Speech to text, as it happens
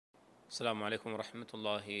السلام عليكم ورحمة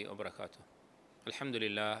الله وبركاته. الحمد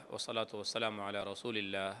لله والصلاة والسلام على رسول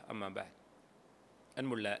الله أما بعد.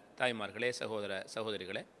 அன்புள்ள தாய்மார்களே,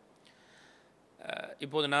 சகோதரிகளே,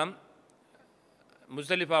 இப்போது நாம்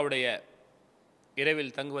முஸ்தலிஃபாவுடைய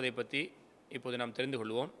இரவில் தங்குவதை பற்றி இப்போது நாம் தெரிந்து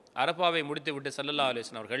கொள்வோம். அரஃபாவை முடித்துவிட்டு ஸல்லல்லாஹு அலைஹி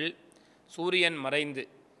வஸல்லம் அவர்கள் சூரியன்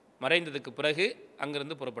மறைந்ததுக்கு பிறகு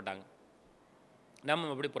அங்கிருந்து புறப்பட்டாங்க. நாம்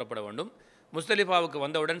அப்படி புறப்பட வேண்டும். முஸ்தலிஃபாவுக்கு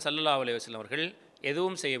வந்தவுடன் ஸல்லல்லாஹு அலைஹி வஸல்லம் அவர்கள்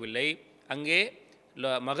எதுவும் செய்யவில்லை. அங்கே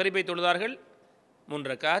மகரிபை தொழுதார்கள் 3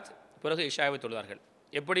 ரக்காத், பிறகு இஷாவை தொழுதார்கள்.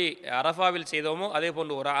 எப்படி அரஃபாவில் செய்தோமோ அதே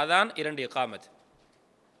போன்று ஒரு அதான் 2 இகாமத்,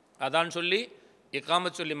 அதான் சொல்லி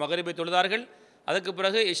இகாமத் சொல்லி மகரிபை தொழுதார்கள். அதுக்கு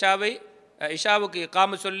பிறகு இஷாவுக்கு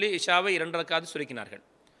இகாமத் சொல்லி இஷாவை 2 ரக்காத் சுருக்கினார்கள்.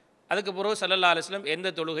 அதுக்கு பிறகு ஸல்லல்லாஹு அலைஹி வஸல்லம்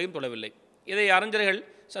எந்த தொழுகையும் தொழவில்லை. இதை அறிஞர்கள்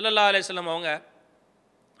ஸல்லல்லாஹு அலைஹி வஸல்லம் அவங்க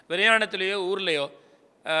பிரயாணத்திலேயோ ஊர்லேயோ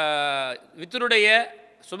வித்ருடைய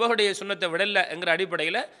சுபஹுடைய சுன்னத்தை விடல என்கிற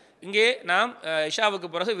அடிப்படையில் இங்கே நாம் இஷாவுக்கு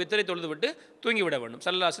பிறகு வித்தரை தொழுது விட்டு தூங்கிவிட வேண்டும்.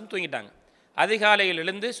 ஸல்லல்லாஹு அலைஹி வஸல்லம் தூங்கிட்டாங்க. அதிகாலையில்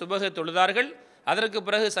எழுந்து சுபஹை தொழுதார்கள். அதற்கு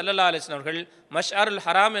பிறகு ஸல்லல்லாஹு அலைஹி வஸல்லம் அவர்கள் மஷ்அருல்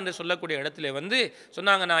ஹராம் என்று சொல்லக்கூடிய இடத்துல வந்து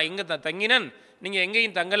சொன்னாங்க, நான் இங்கே தங்கினேன், நீங்கள்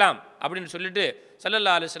எங்கேயும் தங்கலாம் அப்படின்னு சொல்லிட்டு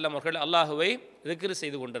ஸல்லல்லாஹு அலைஹி வஸல்லம் அவர்கள் அல்லாஹுவை திக்ர்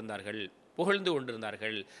செய்து கொண்டிருந்தார்கள், புகழ்ந்து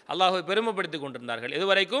கொண்டிருந்தார்கள், அல்லாஹுவை பெருமைப்படுத்தி கொண்டிருந்தார்கள்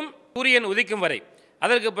இதுவரைக்கும் சூரியன் உதிக்கும் வரை.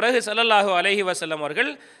 அதற்கு பிறகு ஸல்லல்லாஹு அலைஹி வஸல்லம்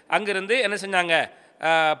அவர்கள் அங்கிருந்து என்ன செஞ்சாங்க,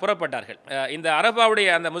 புறப்பட்டார்கள். இந்த அரஃபாவுடைய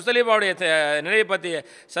அந்த முஸ்தலிஃபாவுடைய நிலையை பற்றி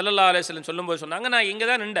ஸல்லல்லாஹு அலைஹி வஸல்லம் சொல்லும்போது சொன்னாங்க, நான் இங்கே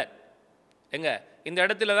தான் நின்றேன், இந்த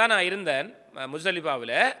இடத்துல தான் நான் இருந்தேன்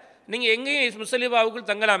முஸ்தலிஃபாவில், நீங்கள் எங்கேயும் முஸ்தலிஃபாவுக்குள்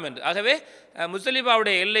தங்கலாம் என்று. ஆகவே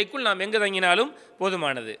முஸ்தலிஃபாவுடைய எல்லைக்குள் நாம் எங்கே தங்கினாலும்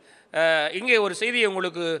போதுமானது. இங்கே ஒரு செய்தியை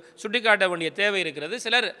உங்களுக்கு சுட்டிக்காட்ட வேண்டிய தேவை இருக்கிறது.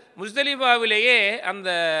 சிலர் முஸ்தலிஃபாவிலேயே அந்த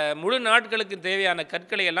முழு நாட்களுக்கு தேவையான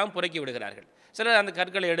கற்களை எல்லாம் புறக்கி விடுகிறார்கள். சிலர் அந்த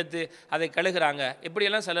கற்களை எடுத்து அதை கழுகுறாங்க.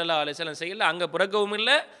 இப்படியெல்லாம் ஸல்லல்லாஹு அலைஹி வஸல்லம் செய்யல. அங்கே புறக்கவும்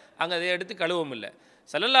இல்லை, அங்கே அதை எடுத்து கழுவவும் இல்லை.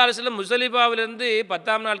 ஸல்லல்லாஹு அலைஹி வஸல்லம் முஸ்தலிஃபாவிலிருந்து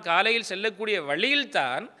 10ஆம் நாள் காலையில் செல்லக்கூடிய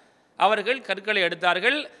வழியில்தான் அவர்கள் கற்களை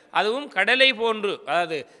எடுத்தார்கள். அதுவும் கடலை போன்று,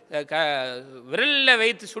 அதாவது விரலில்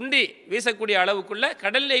வைத்து சுண்டி வீசக்கூடிய அளவுக்குள்ள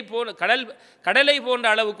கடலை போன்ற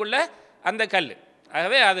அளவுக்குள்ள அந்த கல்.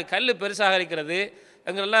 ஆகவே அது கல் பெருசாக இருக்கிறது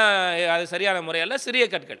எங்கெல்லாம் அது சரியான முறையல்ல, சிறிய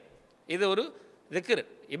கற்கள். இது ஒரு திக்ர்,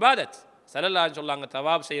 இபாதத். ஸல்லல்லாஹு சொல்லாங்க,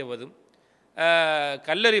 தவாப் செய்வதும்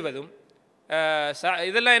கல்லறிவதும்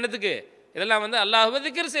இதெல்லாம் என்னத்துக்கு, இதெல்லாம் வந்து அல்லாஹ்வை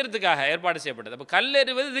திக்ர் செய்யறதுக்காக ஏற்பாடு செய்யப்பட்டது. அப்போ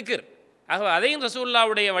கல்லறிவது திக்ர். ஆக அதையும்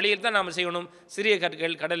ரசூலுல்லாஹ்வுடைய வழியில் தான் நாம் செய்யணும். சிறிய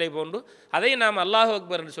கற்கள் கடலை போன்று அதையும் நாம் அல்லாஹு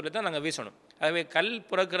அக்பர் என்று சொல்லி தான் நாங்கள் வீசணும். ஆகவே கல்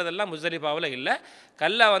புறக்கிறதெல்லாம் முஸ்தலிஃபாவில் இல்லை.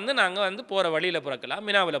 கல்லை வந்து நாங்கள் வந்து போகிற வழியில் புறக்கலாம்,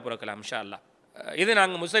 மினாவில் புறக்கலாம் இன்ஷா அல்லாஹ். இது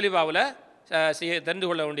நாங்கள் முஸ்தலிஃபாவில் தெரிந்து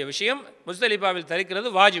கொள்ள வேண்டிய விஷயம். முஸ்தலிஃபாவில் தரிக்கிறது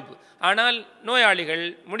வாஜிப். ஆனால் நோயாளிகள்,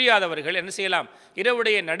 முடியாதவர்கள் என்ன செய்யலாம்,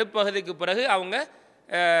 இரவுடைய நடுப்பகுதிக்கு பிறகு அவங்க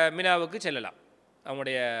மினாவுக்கு செல்லலாம்,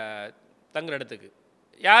 அவங்களுடைய தங்குற இடத்துக்கு.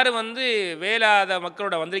 யார் வந்து வேலாத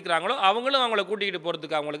மக்களோட வந்திருக்கிறாங்களோ அவங்களும் அவங்கள கூட்டிகிட்டு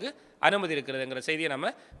போகிறதுக்கு அவங்களுக்கு அனுமதி இருக்கிறதுங்கிற செய்தியை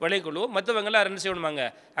நம்ம விளைக்கொள்வோம். மற்றவங்களாம் என்ன செய்யணுமாங்க,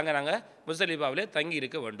 அங்கே நாங்கள் முஸ்தலிஃபாவிலே தங்கி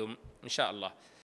இருக்க வேண்டும் இன்ஷா அல்லாஹ்.